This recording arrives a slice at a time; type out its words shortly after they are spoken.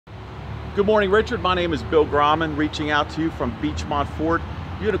Good morning, Richard. My name is Bill Grauman, reaching out to you from Beechmontford.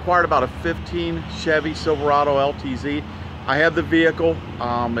 You had acquired about a 15 Chevy Silverado LTZ. I have the vehicle.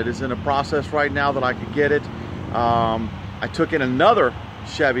 It is in a process right now that I could get it. I took in another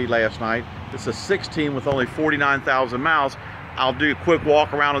Chevy last night. It's a 16 with only 49,000 miles. I'll do a quick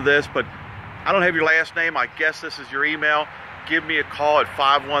walk around of this, but I don't have your last name. I guess this is your email. Give me a call at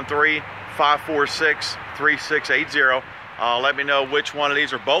 513-546-3680. Let me know which one of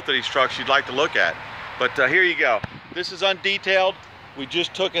these or both of these trucks you'd like to look at. But here you go. This is undetailed. We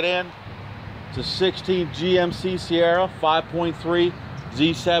just took it in. It's a 16 GMC Sierra 5.3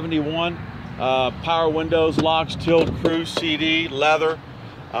 Z71. Power windows, locks, tilt, cruise, CD, leather,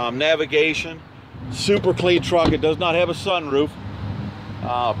 navigation. Super clean truck. It does not have a sunroof.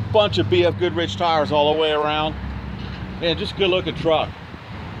 Bunch of BF Goodrich tires all the way around. Man, just a good looking truck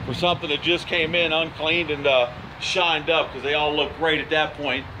for something that just came in uncleaned and shined up, because they all look great at that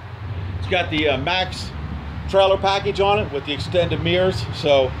point. It's got the Max trailer package on it with the extended mirrors,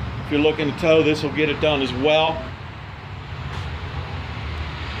 so if you're looking to tow, this will get it done as well.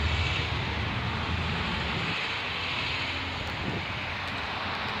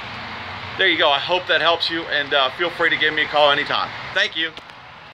 There you go. I hope that helps you, and feel free to give me a call anytime. Thank you.